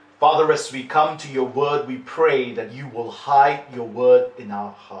Father, as we come to your word, we pray that you will hide your word in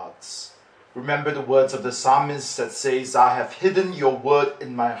our hearts. Remember the words of the psalmist that says, I have hidden your word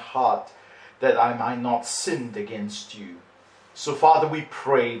in my heart that I might not sin against you. So Father, we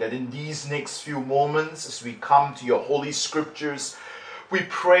pray that in these next few moments as we come to your holy scriptures, we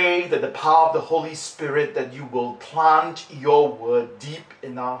pray that the power of the Holy Spirit, that you will plant your word deep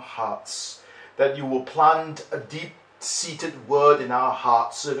in our hearts, that you will plant a deep-seated word in our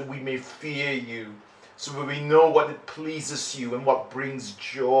hearts so that we may fear you, so that we know what it pleases you and what brings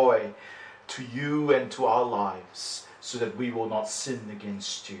joy to you and to our lives, so that we will not sin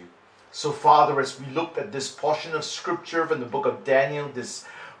against you. So Father, as we look at this portion of scripture from the book of Daniel this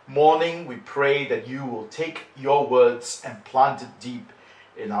morning, we pray that you will take your words and plant it deep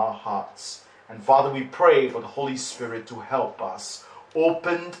in our hearts. And Father, we pray for the Holy Spirit to help us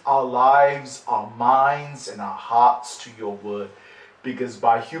open our lives, our minds, and our hearts to your word, because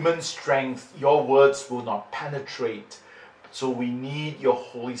by human strength, your words will not penetrate. So we need your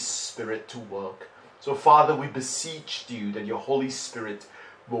Holy Spirit to work. So Father, we beseech you that your Holy Spirit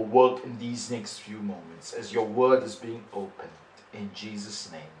will work in these next few moments as your word is being opened. In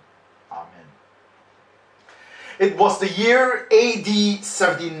Jesus' name, amen. It was the year AD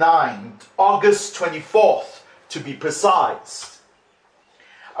 79, August 24th to be precise.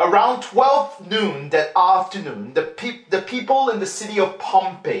 Around 12 noon that afternoon, the people in the city of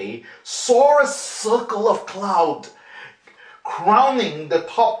Pompeii saw a circle of cloud crowning the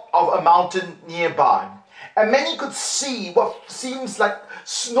top of a mountain nearby. And many could see what seems like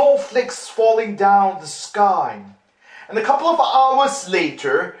snowflakes falling down the sky. And a couple of hours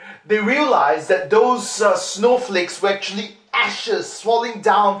later, they realized that those snowflakes were actually ashes falling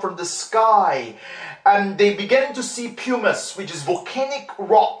down from the sky. And they began to see pumice, which is volcanic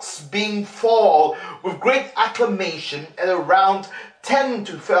rocks, being fall with great acclamation at around 10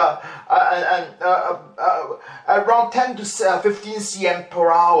 to 15 cm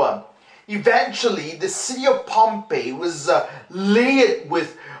per hour. Eventually, the city of Pompeii was layered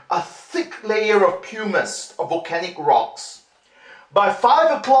with a thick layer of pumice, of volcanic rocks. By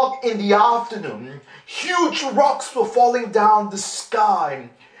 5 o'clock in the afternoon, huge rocks were falling down the sky,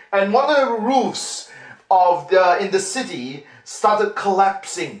 and one of the roofs in the city started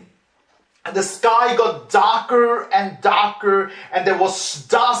collapsing. And the sky got darker and darker, and there was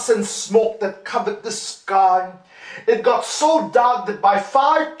dust and smoke that covered the sky. It got so dark that by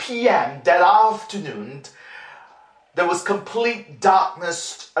 5 p.m. that afternoon, there was complete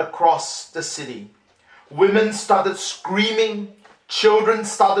darkness across the city. Women started screaming, children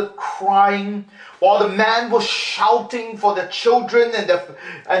started crying, while the man was shouting for the children and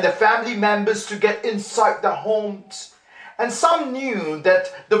the family members to get inside their homes. And some knew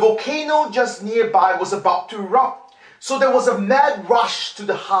that the volcano just nearby was about to erupt, so there was a mad rush to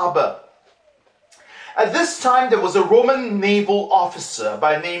the harbor. At this time, there was a Roman naval officer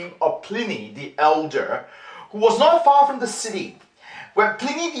by the name of Pliny the Elder, who was not far from the city, where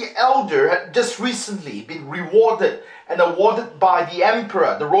Pliny the Elder had just recently been rewarded and awarded by the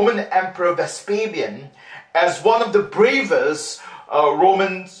emperor, the Roman Emperor Vespasian, as one of the bravest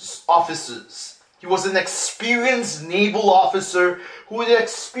Roman officers. He was an experienced naval officer who had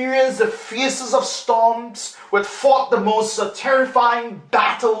experienced the fiercest of storms, who had fought the most terrifying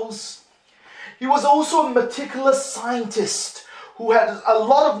battles. He was also a meticulous scientist who had a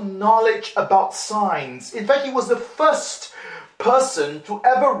lot of knowledge about science. In fact, he was the first person to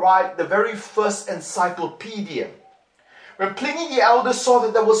ever write the very first encyclopedia. When Pliny the Elder saw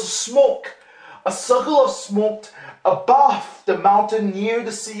that there was a circle of smoke above the mountain near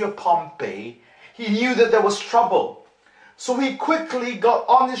the city of Pompeii, he knew that there was trouble. So he quickly got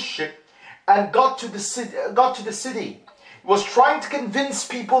on his ship and got to the city. He was trying to convince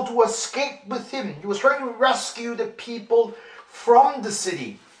people to escape with him. He was trying to rescue the people from the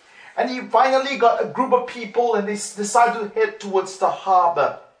city. And he finally got a group of people and they decided to head towards the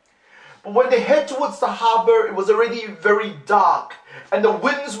harbor. But when they head towards the harbor, it was already very dark. And the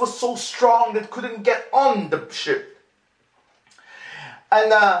winds were so strong that they couldn't get on the ship.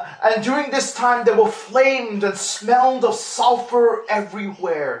 And during this time, there were flames and smelled of sulfur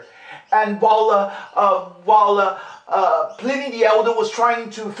everywhere. And while Pliny the Elder was trying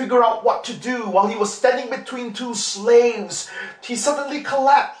to figure out what to do, while he was standing between two slaves, he suddenly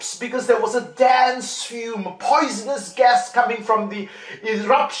collapsed because there was a dense fume, a poisonous gas coming from the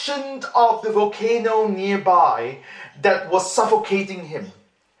eruption of the volcano nearby that was suffocating him.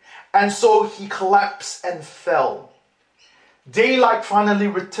 And so he collapsed and fell. Daylight finally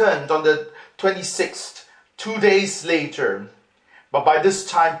returned on the 26th, 2 days later. But by this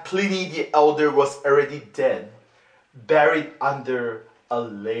time, Pliny the Elder was already dead, buried under a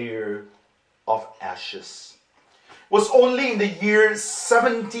layer of ashes. It was only in the year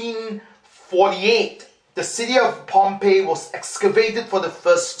 1748 the city of Pompeii was excavated for the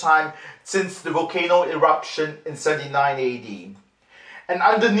first time since the volcano eruption in 79 AD. And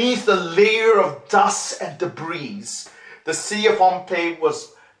underneath the layer of dust and debris, the city of Pompeii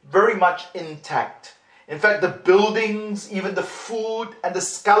was very much intact. In fact, the buildings, even the food and the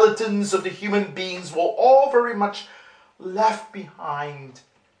skeletons of the human beings were all very much left behind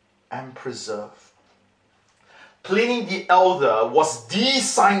and preserved. Pliny the Elder was the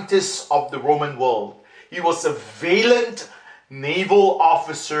scientist of the Roman world. He was a valiant naval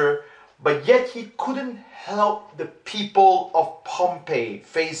officer, but yet he couldn't help the people of Pompeii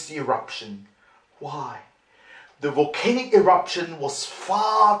face the eruption. Why? The volcanic eruption was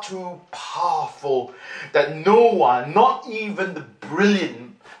far too powerful that no one, not even the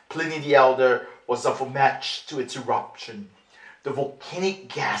brilliant Pliny the Elder, was of a match to its eruption. The volcanic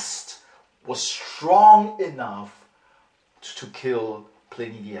gas was strong enough to kill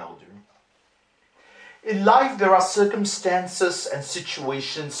Pliny the Elder. In life, there are circumstances and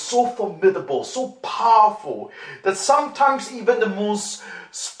situations so formidable, so powerful, that sometimes even the most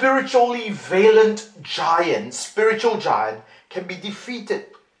spiritually valiant giant, spiritual giant, can be defeated.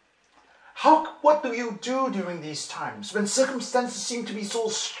 What do you do during these times when circumstances seem to be so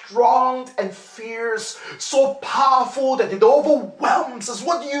strong and fierce, so powerful that it overwhelms us?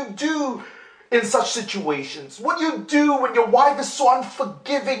 What do you do in such situations? What do you do when your wife is so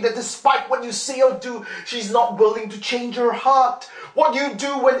unforgiving that despite what you say or do, she's not willing to change her heart? What do you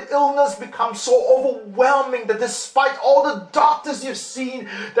do when illness becomes so overwhelming that despite all the doctors you've seen,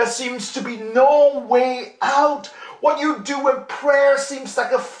 there seems to be no way out? What do you do when prayer seems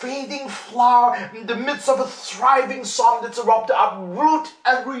like a fading flower in the midst of a thriving storm that's about to uproot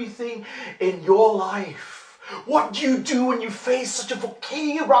everything in your life? What do you do when you face such a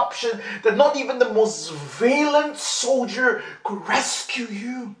volcanic eruption that not even the most valiant soldier could rescue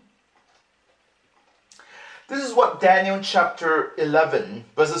you? This is what Daniel chapter 11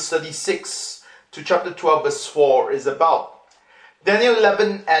 verses 36 to chapter 12 verse 4 is about. Daniel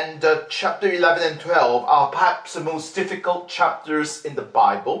 11 and chapter 11 and 12 are perhaps the most difficult chapters in the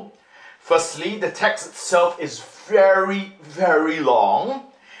Bible. Firstly, the text itself is very, very long.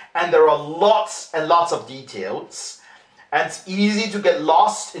 And there are lots and lots of details. And it's easy to get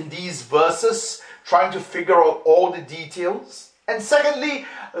lost in these verses, trying to figure out all the details. And secondly,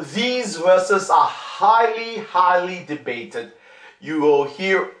 these verses are highly, highly debated. You will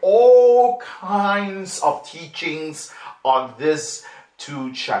hear all kinds of teachings on these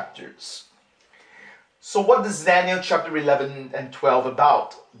two chapters. So what is Daniel chapter 11 and 12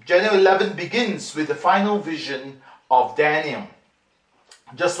 about? Daniel 11 begins with the final vision of Daniel.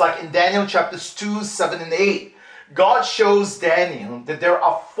 Just like in Daniel chapters 2, 7, and 8, God shows Daniel that there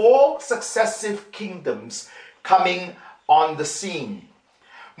are 4 successive kingdoms coming on the scene.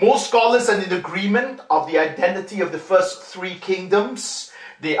 Most scholars are in agreement of the identity of the first 3 kingdoms.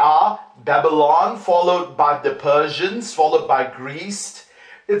 They are Babylon, followed by the Persians, followed by Greece.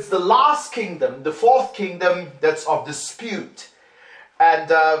 It's the last kingdom, the 4th kingdom, that's of dispute. And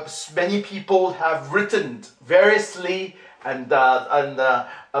many people have written variously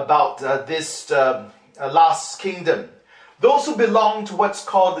about this last kingdom. Those who belong to what's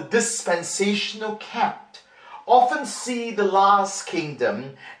called the dispensational camp often see the last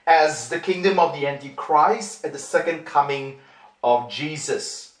kingdom as the kingdom of the Antichrist at the second coming of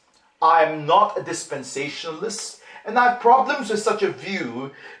Jesus. I am not a dispensationalist, and I have problems with such a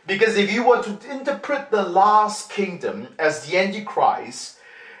view, because if you were to interpret the last kingdom as the Antichrist,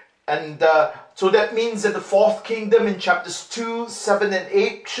 and so that means that the 4th kingdom in chapters 2, 7, and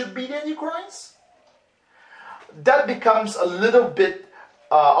 8 should be the Antichrist. That becomes a little bit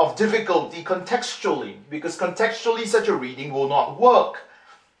of difficulty contextually, because contextually such a reading will not work.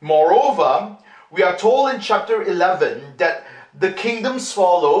 Moreover, we are told in chapter 11 that the kingdoms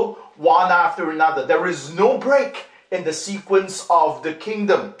follow one after another. There is no break in the sequence of the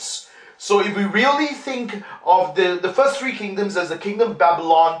kingdoms. So if we really think of the first 3 kingdoms as the kingdom of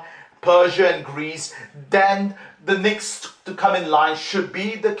Babylon, Persia, and Greece, then the next to come in line should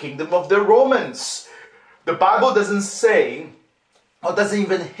be the kingdom of the Romans. The Bible doesn't say, or doesn't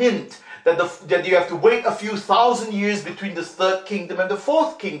even hint, that you have to wait a few thousand years between the 3rd kingdom and the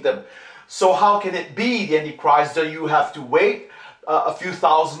 4th kingdom. So how can it be the Antichrist that you have to wait a few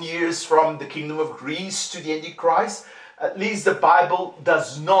thousand years from the kingdom of Greece to the Antichrist? At least the Bible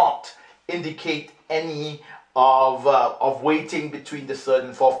does not indicate any of waiting between the 3rd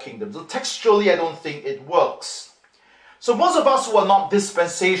and 4th kingdoms. So textually, I don't think it works. So most of us who are not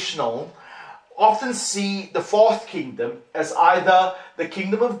dispensational often see the fourth kingdom as either the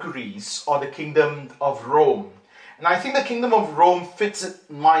kingdom of Greece or the kingdom of Rome. And I think the kingdom of Rome fits it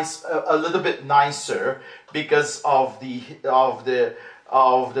a little bit nicer because of the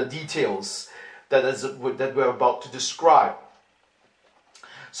details that we're about to describe.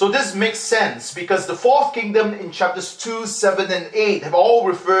 So this makes sense because the fourth kingdom in chapters 2, 7, and 8 have all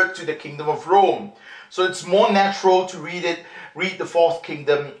referred to the kingdom of Rome. So it's more natural to read the fourth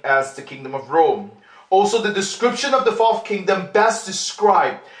kingdom as the kingdom of Rome. Also, the description of the fourth kingdom best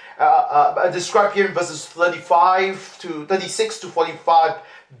described here in verses 36 to 45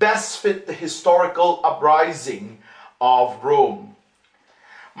 best fit the historical uprising of Rome.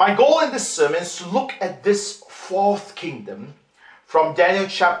 My goal in this sermon is to look at this fourth kingdom from Daniel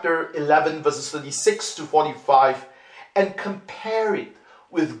chapter 11 verses 36 to 45 and compare it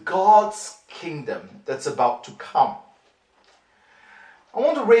with God's kingdom that's about to come. I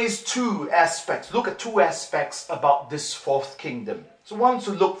want to look at two aspects about this fourth kingdom. So I want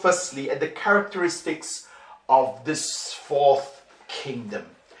to look firstly at the characteristics of this fourth kingdom.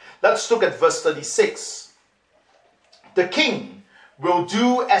 Let's look at verse 36. The king will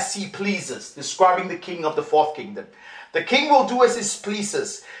do as he pleases, describing the king of the fourth kingdom. The king will do as he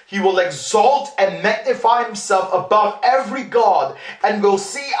pleases. He will exalt and magnify himself above every god and will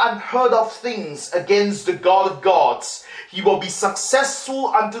say unheard of things against the God of gods. He will be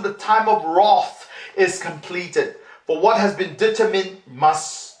successful until the time of wrath is completed. For what has been determined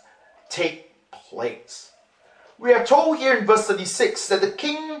must take place. We are told here in verse 36 that the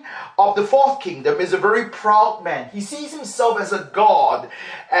king of the fourth kingdom is a very proud man. He sees himself as a god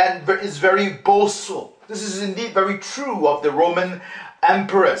and is very boastful. This is indeed very true of the Roman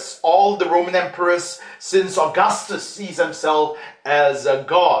emperors. All the Roman emperors since Augustus sees himself as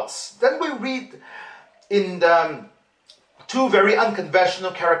gods. Then we read in the two very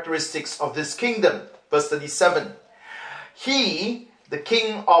unconventional characteristics of this kingdom. Verse 37. He, the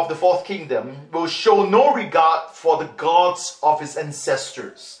king of the fourth kingdom, will show no regard for the gods of his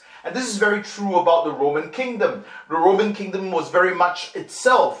ancestors. And this is very true about the Roman kingdom. The Roman kingdom was very much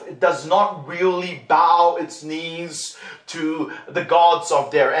itself. It does not really bow its knees to the gods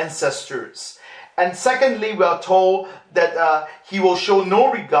of their ancestors. And secondly, we are told that he will show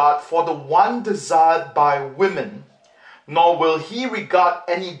no regard for the one desired by women, nor will he regard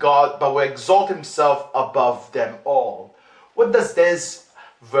any god, but will exalt himself above them all. What does this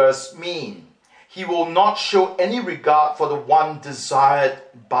verse mean? He will not show any regard for the one desired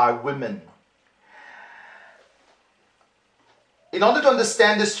by women. In order to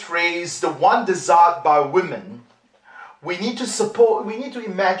understand this phrase, the one desired by women, we need to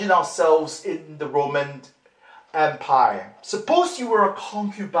imagine ourselves in the Roman Empire. Suppose you were a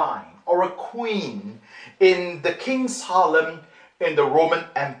concubine or a queen in the king's harem in the Roman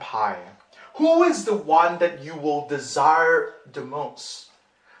Empire. Who is the one that you will desire the most?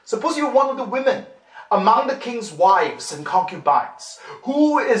 Suppose you're one of the women among the king's wives and concubines.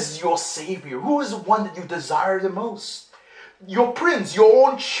 Who is your savior? Who is the one that you desire the most? Your prince, your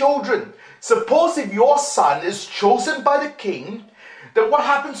own children. Suppose if your son is chosen by the king, then what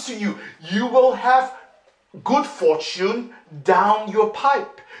happens to you? You will have good fortune down your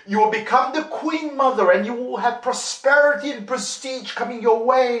pipe. You will become the queen mother and you will have prosperity and prestige coming your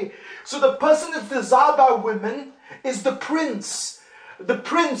way. So the person that's desired by women is the prince. The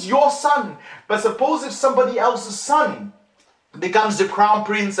prince, your son. But suppose if somebody else's son becomes the crown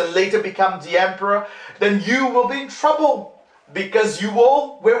prince and later becomes the emperor, then you will be in trouble. Because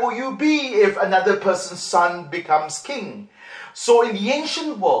where will you be if another person's son becomes king? So in the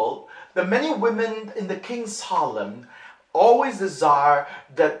ancient world, the many women in the king's harem always desire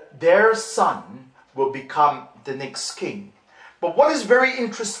that their son will become the next king. But what is very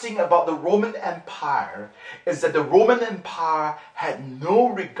interesting about the Roman Empire is that the Roman Empire had no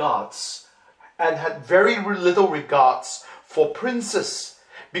regards and had very little regards for princes.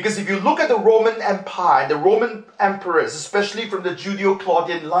 Because if you look at the Roman Empire, the Roman emperors, especially from the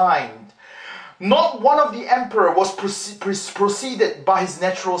Judeo-Claudian line, not one of the emperor was preceded by his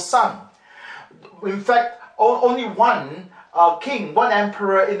natural son. In fact, only one one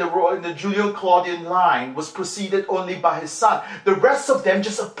emperor in the Judeo-Claudian line was preceded only by his son. The rest of them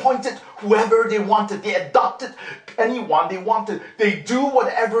just appointed whoever they wanted. They adopted anyone they wanted. They do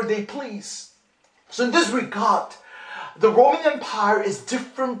whatever they please. So in this regard, the Roman Empire is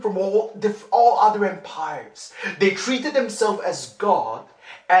different from all other empires. They treated themselves as God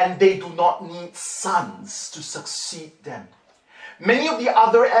and they do not need sons to succeed them. Many of the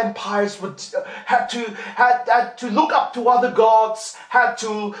other empires had to look up to other gods, had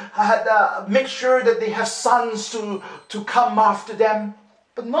to make sure that they have sons to come after them.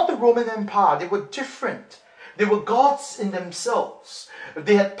 But not the Roman Empire. They were different. They were gods in themselves.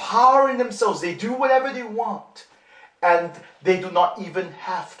 They had power in themselves. They do whatever they want. And they do not even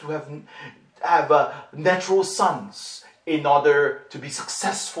have to have natural sons in order to be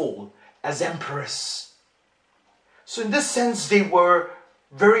successful as emperors. So in this sense, they were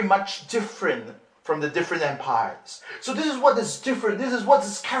very much different from the different empires. So this is what is different. This is what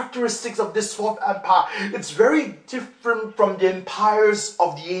is characteristics of this fourth empire. It's very different from the empires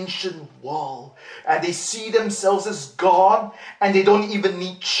of the ancient world. And they see themselves as God, and they don't even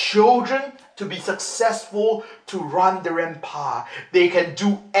need children to be successful to run their empire. They can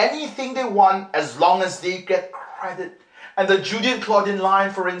do anything they want as long as they get credit. And the Judean-Claudian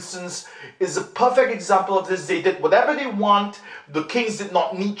line, for instance, is a perfect example of this. They did whatever they want. The kings did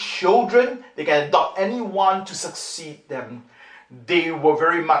not need children. They can adopt anyone to succeed them. They were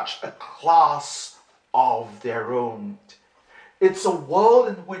very much a class of their own. It's a world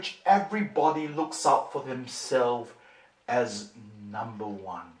in which everybody looks out for themselves as number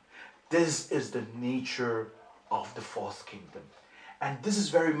one. This is the nature of the fourth kingdom. And this is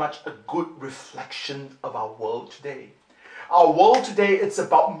very much a good reflection of our world today. Our world today, it's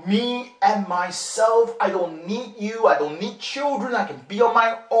about me and myself. I don't need you. I don't need children. I can be on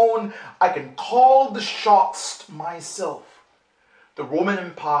my own. I can call the shots myself. The Roman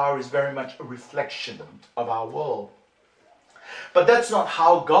Empire is very much a reflection of our world. But that's not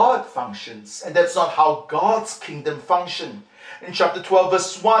how God functions, and that's not how God's kingdom functions. In chapter 12,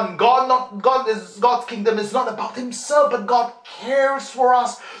 verse 1, God's kingdom is not about himself, but God cares for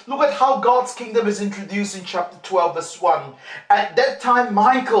us. Look at how God's kingdom is introduced in chapter 12, verse 1. At that time,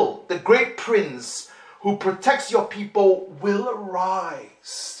 Michael, the great prince who protects your people, will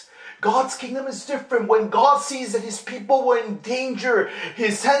arise. God's kingdom is different. When God sees that his people were in danger, he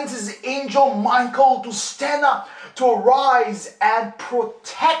sends his angel Michael to stand up, to arise and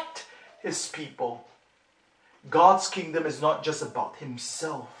protect his people. God's kingdom is not just about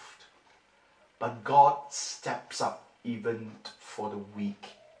himself, but God steps up even for the weak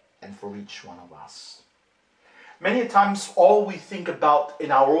and for each one of us. Many times all we think about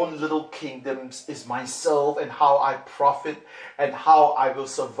in our own little kingdoms is myself and how I profit and how I will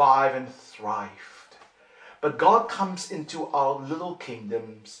survive and thrive. But God comes into our little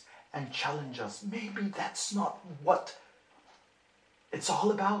kingdoms and challenges us. Maybe that's not what it's all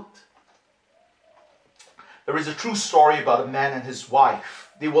about. There is a true story about a man and his wife.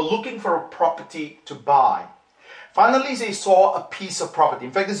 They were looking for a property to buy. Finally, they saw a piece of property.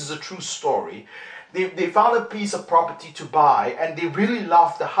 In fact, this is a true story. They found a piece of property to buy, and they really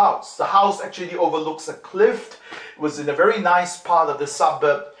loved the house. The house actually overlooks a cliff. It was in a very nice part of the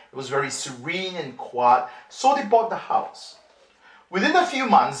suburb. It was very serene and quiet. So they bought the house. Within a few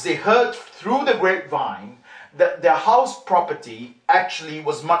months, they heard through the grapevine that their house property actually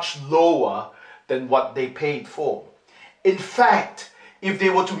was much lower than what they paid for. In fact, if they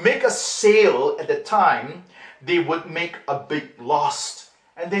were to make a sale at the time, they would make a big loss.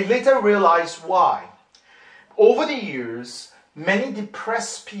 And they later realized why. Over the years, many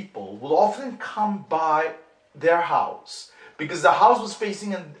depressed people will often come by their house because the house was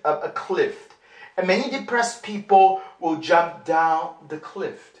facing a cliff. And many depressed people will jump down the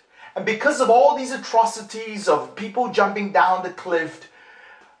cliff. And because of all these atrocities of people jumping down the cliff,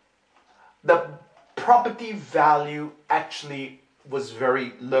 the property value actually was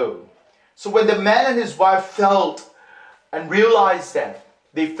very low. So when the man and his wife felt and realized that,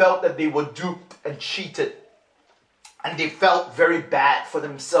 they felt that they were duped and cheated. And they felt very bad for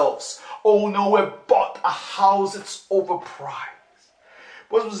themselves. Oh no, we bought a house, it's overpriced.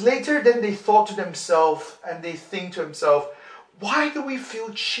 But it was later then they thought to themselves, and they think to themselves, why do we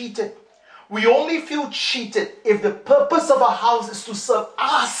feel cheated? We only feel cheated if the purpose of our house is to serve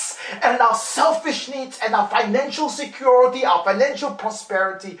us and our selfish needs and our financial security, our financial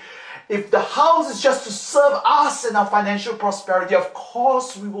prosperity. If the house is just to serve us and our financial prosperity, of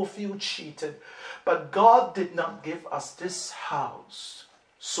course we will feel cheated. But God did not give us this house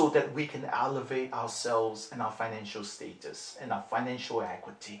so that we can elevate ourselves and our financial status and our financial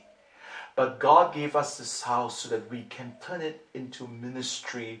equity. But God gave us this house so that we can turn it into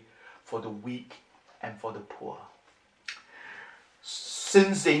ministry for the weak and for the poor.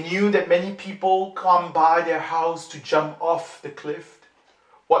 Since they knew that many people come by their house to jump off the cliff,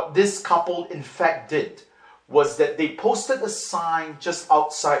 what this couple in fact did was that they posted a sign just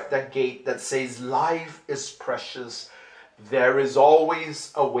outside their gate that says, life is precious. There is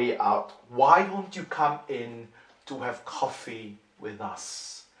always a way out. Why don't you come in to have coffee with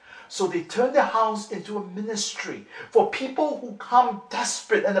us? So they turn their house into a ministry for people who come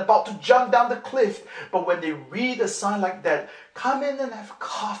desperate and about to jump down the cliff. But when they read a sign like that, come in and have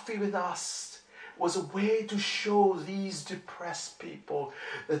coffee with us, was a way to show these depressed people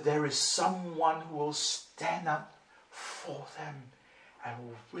that there is someone who will stand up for them and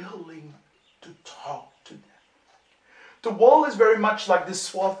willing to talk to them. The world is very much like this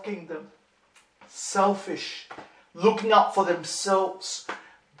fourth kingdom. Selfish, looking out for themselves,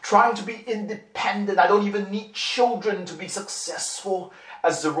 trying to be independent. I don't even need children to be successful,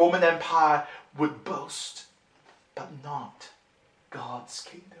 as the Roman Empire would boast. But not God's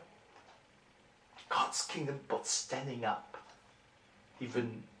kingdom. God's kingdom but standing up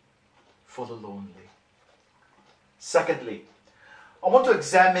even for the lonely. Secondly, I want to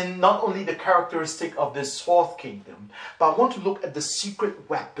examine not only the characteristic of this fourth kingdom, but I want to look at the secret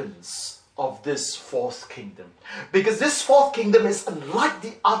weapons of this fourth kingdom. Because this fourth kingdom is unlike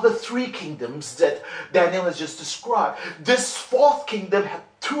the other three kingdoms that Daniel has just described. This fourth kingdom had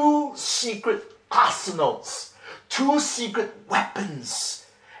two secret arsenals, two secret weapons,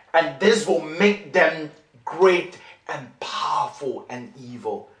 and this will make them great and powerful and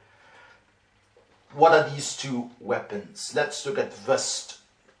evil. What are these two weapons? Let's look at verse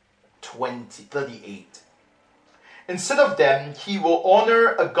 38. Instead of them, he will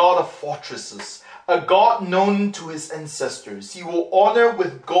honor a god of fortresses, a god known to his ancestors. He will honor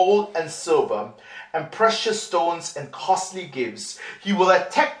with gold and silver and precious stones and costly gifts. He will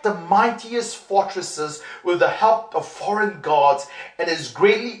attack the mightiest fortresses with the help of foreign gods and is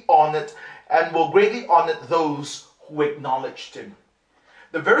greatly honored and will greatly honor those who acknowledged him.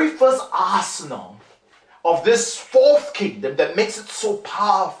 The very first arsenal of this fourth kingdom that makes it so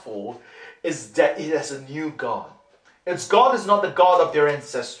powerful is that it has a new God. Its God is not the God of their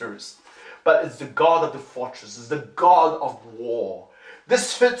ancestors, but it's the God of the fortresses, the God of war.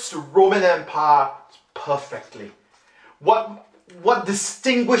 This fits the Roman Empire perfectly. What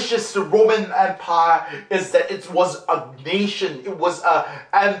distinguishes the Roman Empire is that it was a nation, it was an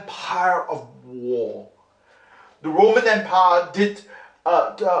empire of war. The Roman Empire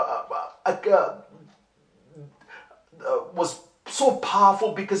was so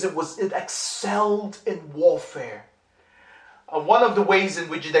powerful because it excelled in warfare. One of the ways in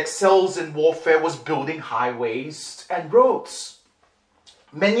which it excels in warfare was building highways and roads.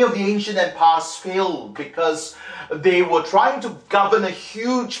 Many of the ancient empires failed because they were trying to govern a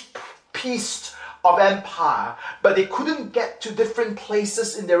huge piece of empire, but they couldn't get to different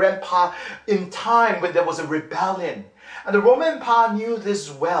places in their empire in time when there was a rebellion. And the Roman Empire knew this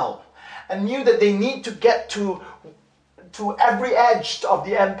well and knew that they need to get to every edge of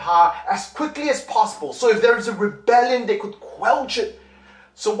the empire as quickly as possible. So if there is a rebellion, they could quench it.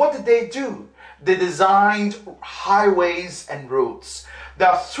 So what did they do? They designed highways and roads. There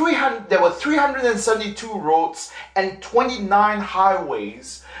were 372 roads and 29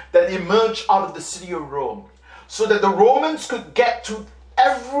 highways that emerged out of the city of Rome, so that the Romans could get to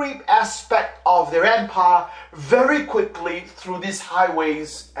every aspect of their empire very quickly through these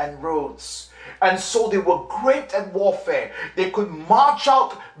highways and roads. And so they were great at warfare. They could march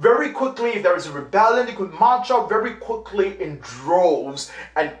out very quickly. If there is a rebellion, they could march out very quickly in droves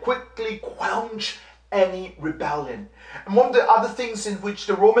and quickly quench any rebellion. And one of the other things in which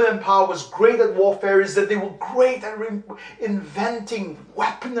the Roman Empire was great at warfare is that they were great at inventing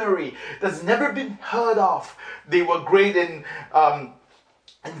weaponry that's never been heard of. They were great in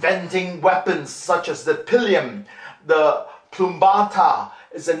inventing weapons such as the pilum, the plumbata,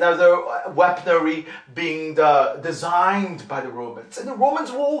 is another weaponry being designed by the Romans. And the Romans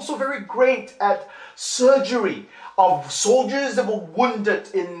were also very great at surgery of soldiers that were wounded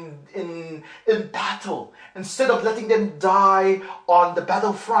in battle. Instead of letting them die on the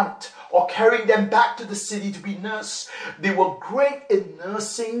battlefront or carrying them back to the city to be nursed, they were great in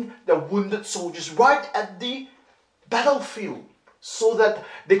nursing the wounded soldiers right at the battlefield so that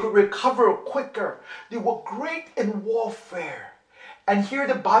they could recover quicker. They were great in warfare. And here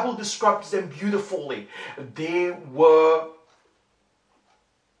the Bible describes them beautifully. They were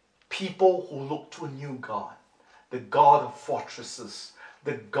people who looked to a new God, the God of fortresses,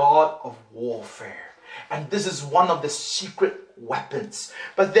 the God of warfare. And this is one of the secret weapons.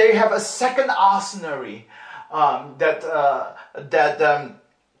 But they have a second arsenal that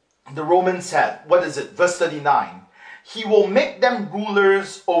the Romans had. What is it? Verse 39. He will make them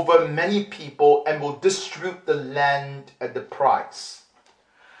rulers over many people and will distribute the land at the price.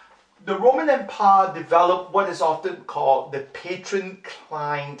 The Roman Empire developed what is often called the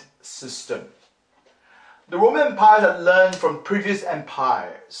patron-client system. The Roman Empire had learned from previous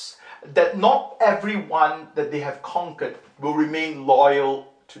empires that not everyone that they have conquered will remain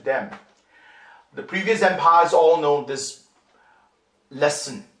loyal to them. The previous empires all know this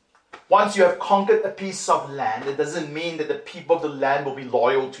lesson. Once you have conquered a piece of land, it doesn't mean that the people of the land will be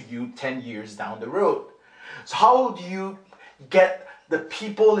loyal to you 10 years down the road. So how do you get the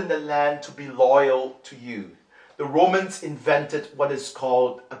people in the land to be loyal to you? The Romans invented what is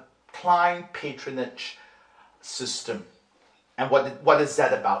called a client patronage system. And what is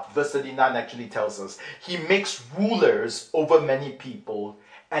that about? Verse 39 actually tells us. He makes rulers over many people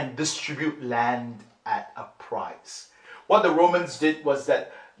and distribute land at a price. What the Romans did was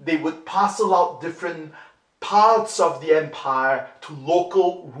that they would parcel out different parts of the empire to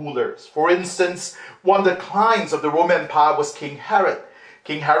local rulers. For instance, one of the clients of the Roman Empire was King Herod.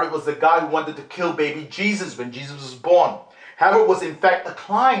 King Herod was the guy who wanted to kill baby Jesus when Jesus was born. Herod was in fact a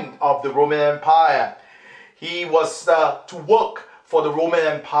client of the Roman Empire. He was to work for the Roman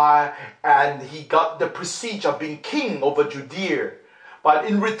Empire, and he got the prestige of being king over Judea. But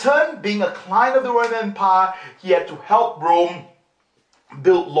in return, being a client of the Roman Empire, he had to help Rome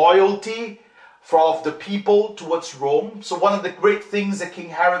build loyalty of the people towards Rome. So one of the great things that King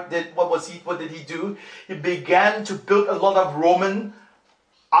Herod did, what did he do? He began to build a lot of Roman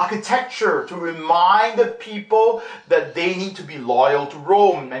architecture to remind the people that they need to be loyal to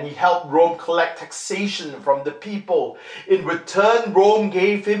Rome, and he helped Rome collect taxation from the people. In return, Rome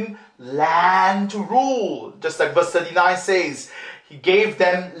gave him land to rule, just like verse 39 says. He gave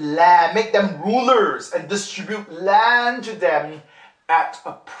them land, make them rulers, and distribute land to them at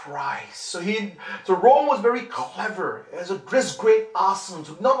a price. So Rome was very clever. It has this great arsenal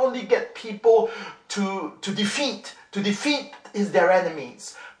to not only get people to defeat their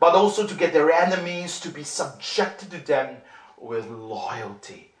enemies, but also to get their enemies to be subjected to them with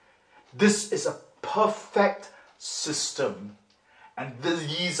loyalty. This is a perfect system, and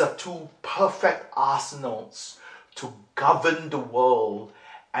these are two perfect arsenals to govern the world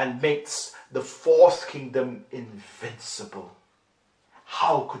and makes the fourth kingdom invincible.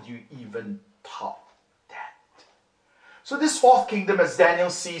 How could you even top that? So this fourth kingdom, as Daniel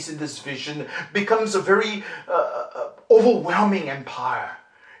sees in this vision, becomes a very overwhelming empire.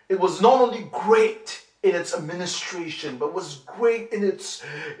 It was not only great in its administration, but was great in its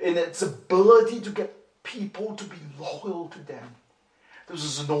ability to get people to be loyal to them. This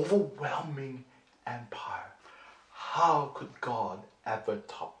was an overwhelming empire. How could God ever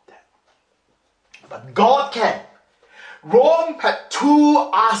top that? But God can. Rome had two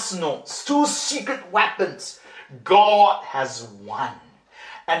arsenals, two secret weapons. God has one.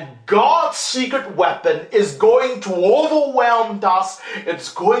 And God's secret weapon is going to overwhelm us.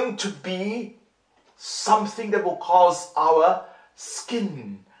 It's going to be something that will cause our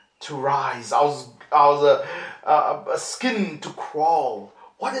skin to rise, our skin to crawl.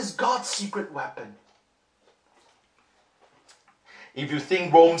 What is God's secret weapon? If you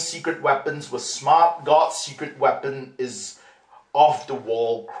think Rome's secret weapons were smart, God's secret weapon is off the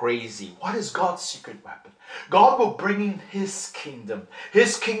wall crazy. What is God's secret weapon? God will bring in His kingdom.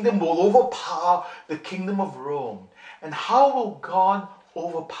 His kingdom will overpower the kingdom of Rome. And how will God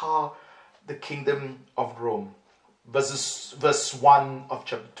overpower the kingdom of Rome? Verse 1 of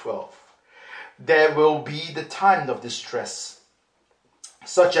chapter 12. There will be the time of distress,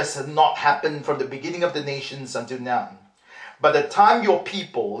 such as had not happened from the beginning of the nations until now. By the time your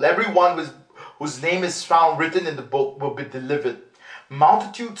people, everyone whose name is found written in the book, will be delivered.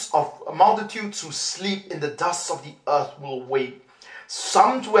 Multitudes who sleep in the dust of the earth will awake,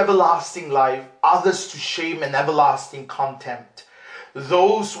 some to everlasting life, others to shame and everlasting contempt.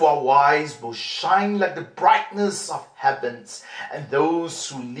 Those who are wise will shine like the brightness of heavens, and those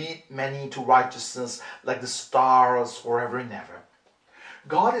who lead many to righteousness like the stars forever and ever.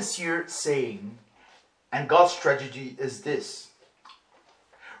 God is here saying, and God's strategy is this: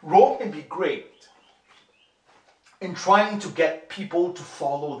 Rome can be great in trying to get people to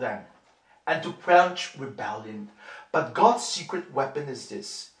follow them and to quench rebellion. But God's secret weapon is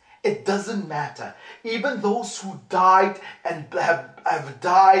this: it doesn't matter. Even those who died and have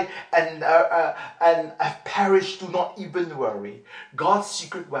died and have perished, do not even worry. God's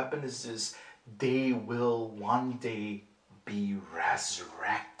secret weapon is this: they will one day be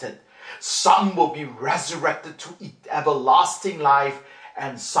resurrected. Some will be resurrected to everlasting life,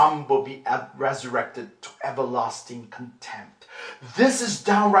 and some will be resurrected to everlasting contempt. This is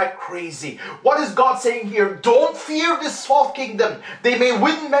downright crazy. What is God saying here? Don't fear this fourth kingdom. They may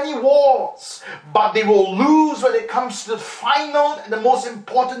win many wars, but they will lose when it comes to the final and the most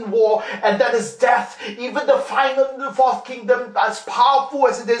important war, and that is death. Even the fourth kingdom, as powerful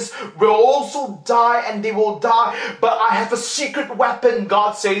as it is, will also die, and they will die. But I have a secret weapon,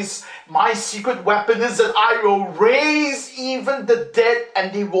 God says. My secret weapon is that I will raise even the dead dead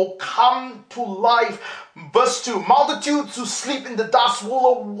and they will come to life. Verse 2, multitudes who sleep in the dust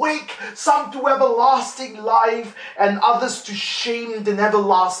will awake, some to everlasting life and others to shame and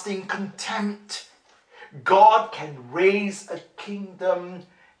everlasting contempt. God can raise a kingdom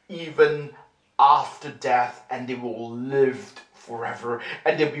even after death, and they will live forever,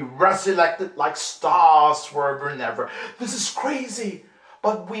 and they'll be resurrected like stars forever and ever. This is crazy,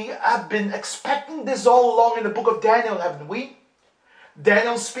 but we have been expecting this all along in the book of Daniel, haven't we?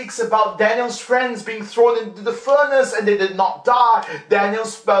 Daniel speaks about Daniel's friends being thrown into the furnace and they did not die.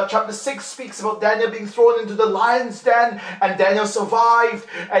 Daniel's chapter 6 speaks about Daniel being thrown into the lion's den and Daniel survived.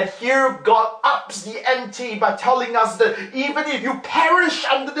 And here God ups the ante by telling us that even if you perish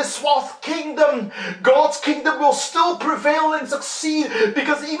under this fourth kingdom, God's kingdom will still prevail and succeed,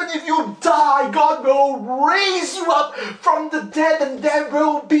 because even if you die, God will raise you up from the dead and there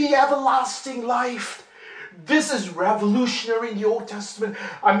will be everlasting life. This is revolutionary in the Old Testament.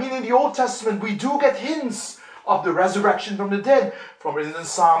 I mean, in the Old Testament, we do get hints of the resurrection from the dead. For instance,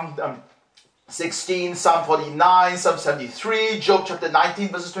 Psalm 16, Psalm 49, Psalm 73, Job chapter 19,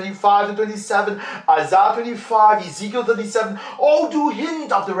 verses 25 to 27, Isaiah 25, Ezekiel 37, all do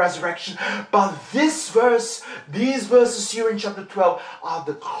hint of the resurrection. But these verses here in chapter 12 are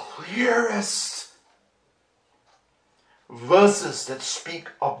the clearest verses that speak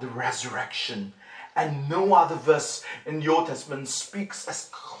of the resurrection. And no other verse in the Old Testament speaks as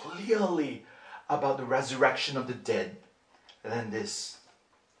clearly about the resurrection of the dead than this.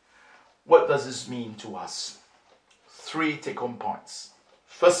 What does this mean to us? 3 take-home points.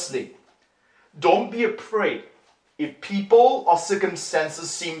 Firstly, don't be afraid if people or circumstances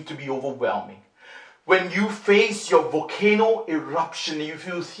seem to be overwhelming. When you face your volcano eruption, if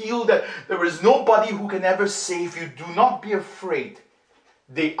you feel that there is nobody who can ever save you, do not be afraid.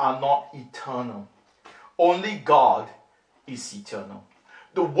 They are not eternal. Only God is eternal.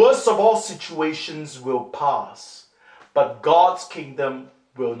 The worst of all situations will pass, but God's kingdom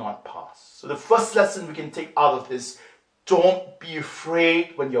will not pass. So the first lesson we can take out of this, don't be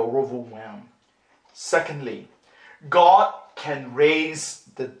afraid when you're overwhelmed. Secondly, God can raise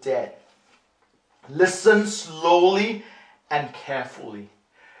the dead. Listen slowly and carefully.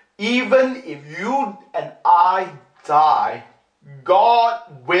 Even if you and I die,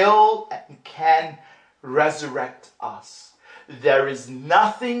 God will and can resurrect us. There is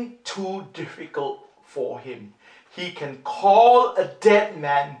nothing too difficult for him. He can call a dead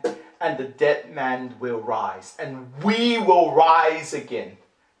man and the dead man will rise and we will rise again.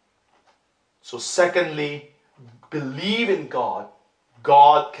 So secondly, believe in God.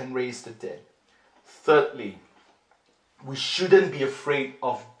 God can raise the dead. Thirdly, we shouldn't be afraid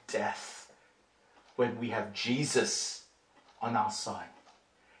of death when we have Jesus on our side.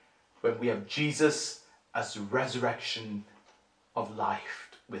 When we have Jesus as the resurrection of life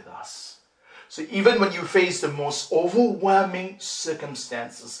with us. So even when you face the most overwhelming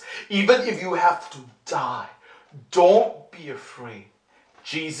circumstances, even if you have to die, don't be afraid.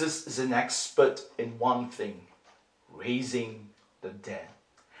 Jesus is an expert in one thing: raising the dead.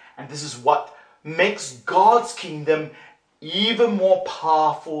 And this is what makes God's kingdom even more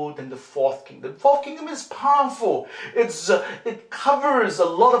powerful than the fourth kingdom. The fourth kingdom is powerful. It covers a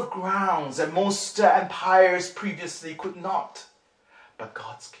lot of grounds that most empires previously could not. But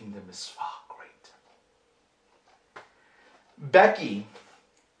God's kingdom is far greater. Becky,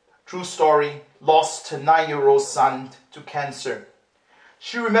 true story, lost her 9-year-old son to cancer.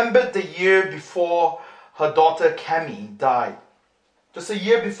 She remembered the year before her daughter Cami died. Just a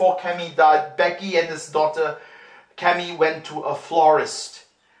year before Cami died, Becky and his daughter Cami went to a florist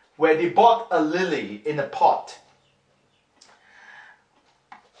where they bought a lily in a pot.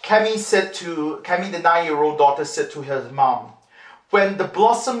 Cami, the 9-year-old daughter, said to her mom, "When the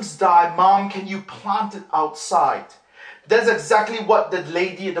blossoms die, Mom, can you plant it outside?" That's exactly what the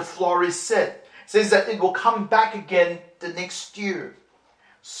lady at the florist said. Says that it will come back again the next year.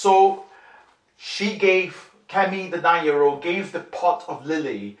 So she gave, Cami, the 9-year-old, gave the pot of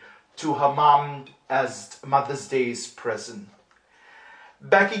lily to her mom as Mother's Day's present.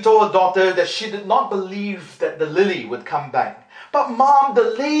 Becky told her daughter that she did not believe that the lily would come back. "But Mom,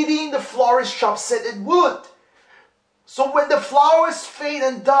 the lady in the florist shop said it would." So when the flowers faded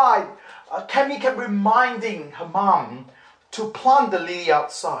and died, Cami kept reminding her mom to plant the lily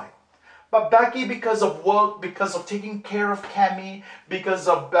outside. But Becky, because of work, because of taking care of Cami, because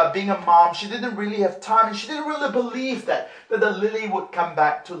of being a mom, she didn't really have time and she didn't really believe that the lily would come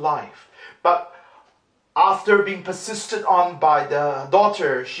back to life. But after being persisted on by the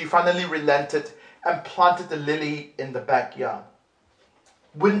daughter, she finally relented and planted the lily in the backyard.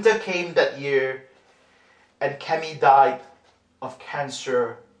 Winter came that year and Cami died of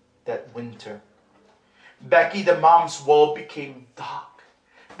cancer that winter. Becky, the mom's world became dark,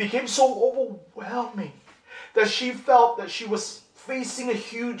 became so overwhelming that she felt that she was facing a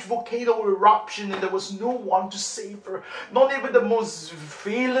huge volcano eruption and there was no one to save her. Not even the most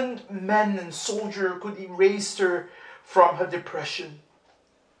valiant men and soldier could erase her from her depression.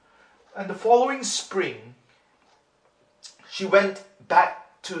 And the following spring, she went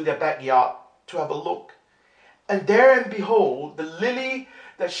back to their backyard to have a look. And there and behold, the lily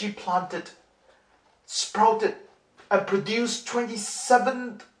that she planted sprouted and produced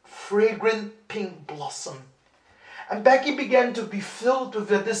 27 fragrant pink blossom. And Becky began to be filled with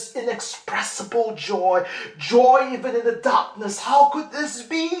this inexpressible joy. Joy even in the darkness. How could this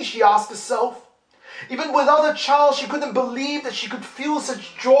be? She asked herself. Even without a child, she couldn't believe that she could feel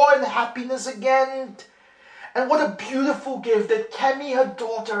such joy and happiness again. And what a beautiful gift that Kemi, her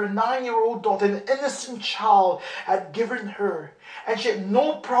daughter, a 9-year-old daughter, an innocent child, had given her. And she had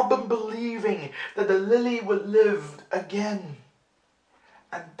no problem believing that the lily would live again.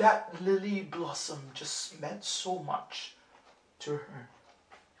 And that lily blossom just meant so much to her.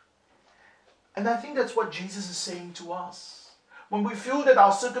 And I think that's what Jesus is saying to us. When we feel that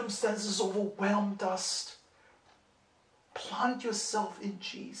our circumstances overwhelmed us, plant yourself in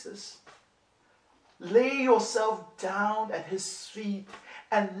Jesus. Lay yourself down at His feet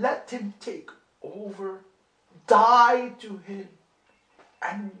and let Him take over. Die to Him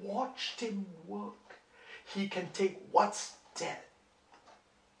and watch Him work. He can take what's dead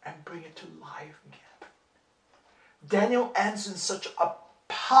and bring it to life again. Daniel ends in such a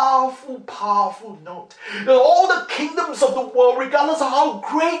powerful, powerful note that all the kingdoms of the world, regardless of how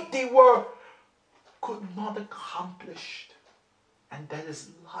great they were, could not accomplish. And that is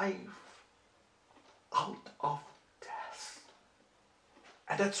life out of death.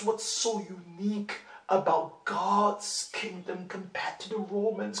 And that's what's so unique about God's kingdom compared to the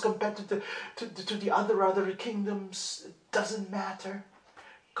Romans, compared to the other kingdoms. It doesn't matter.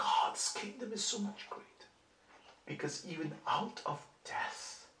 God's kingdom is so much greater. Because even out of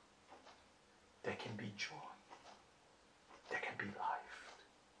death, there can be joy. There can be life.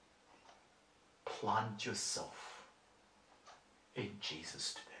 Plant yourself in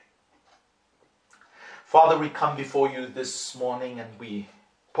Jesus today. Father, we come before you this morning and we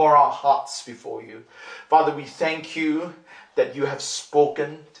pour our hearts before you. Father, we thank you that you have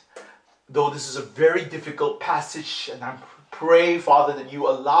spoken. Though this is a very difficult passage, and I pray, Father, that you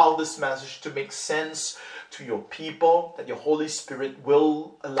allow this message to make sense to your people, that your Holy Spirit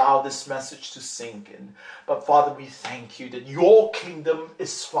will allow this message to sink in. But Father, we thank you that your kingdom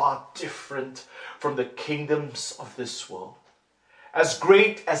is far different from the kingdoms of this world. As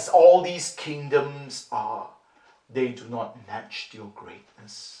great as all these kingdoms are, they do not match your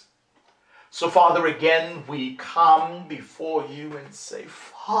greatness. So Father, again, we come before you and say,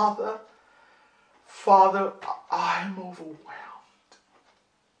 Father, I am overwhelmed.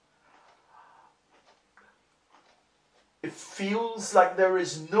 It feels like there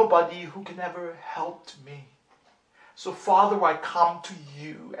is nobody who can ever help me. So Father, I come to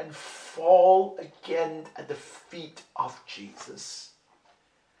you and fall again at the feet of Jesus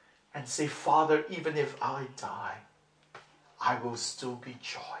and say, Father, even if I die, I will still be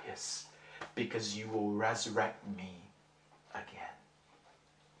joyous because you will resurrect me again.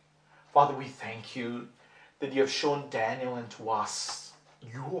 Father, we thank you that you have shown Daniel and to us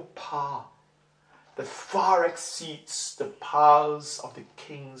your power that far exceeds the powers of the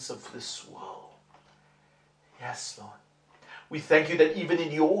kings of this world. Yes, Lord. We thank you that even in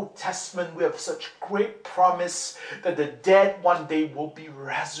the Old Testament we have such great promise that the dead one day will be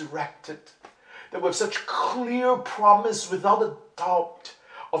resurrected. That we have such clear promise without a doubt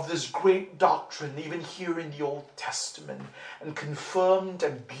of this great doctrine, even here in the Old Testament, and confirmed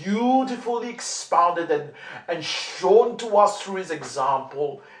and beautifully expounded and shown to us through His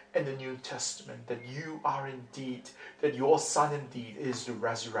example in the New Testament, that you are indeed, that your Son indeed is the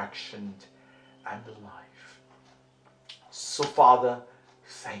resurrection and the life. So Father,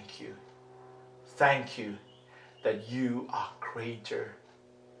 thank you. Thank you that you are greater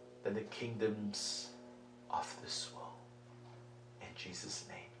than the kingdoms of this world. In Jesus' name.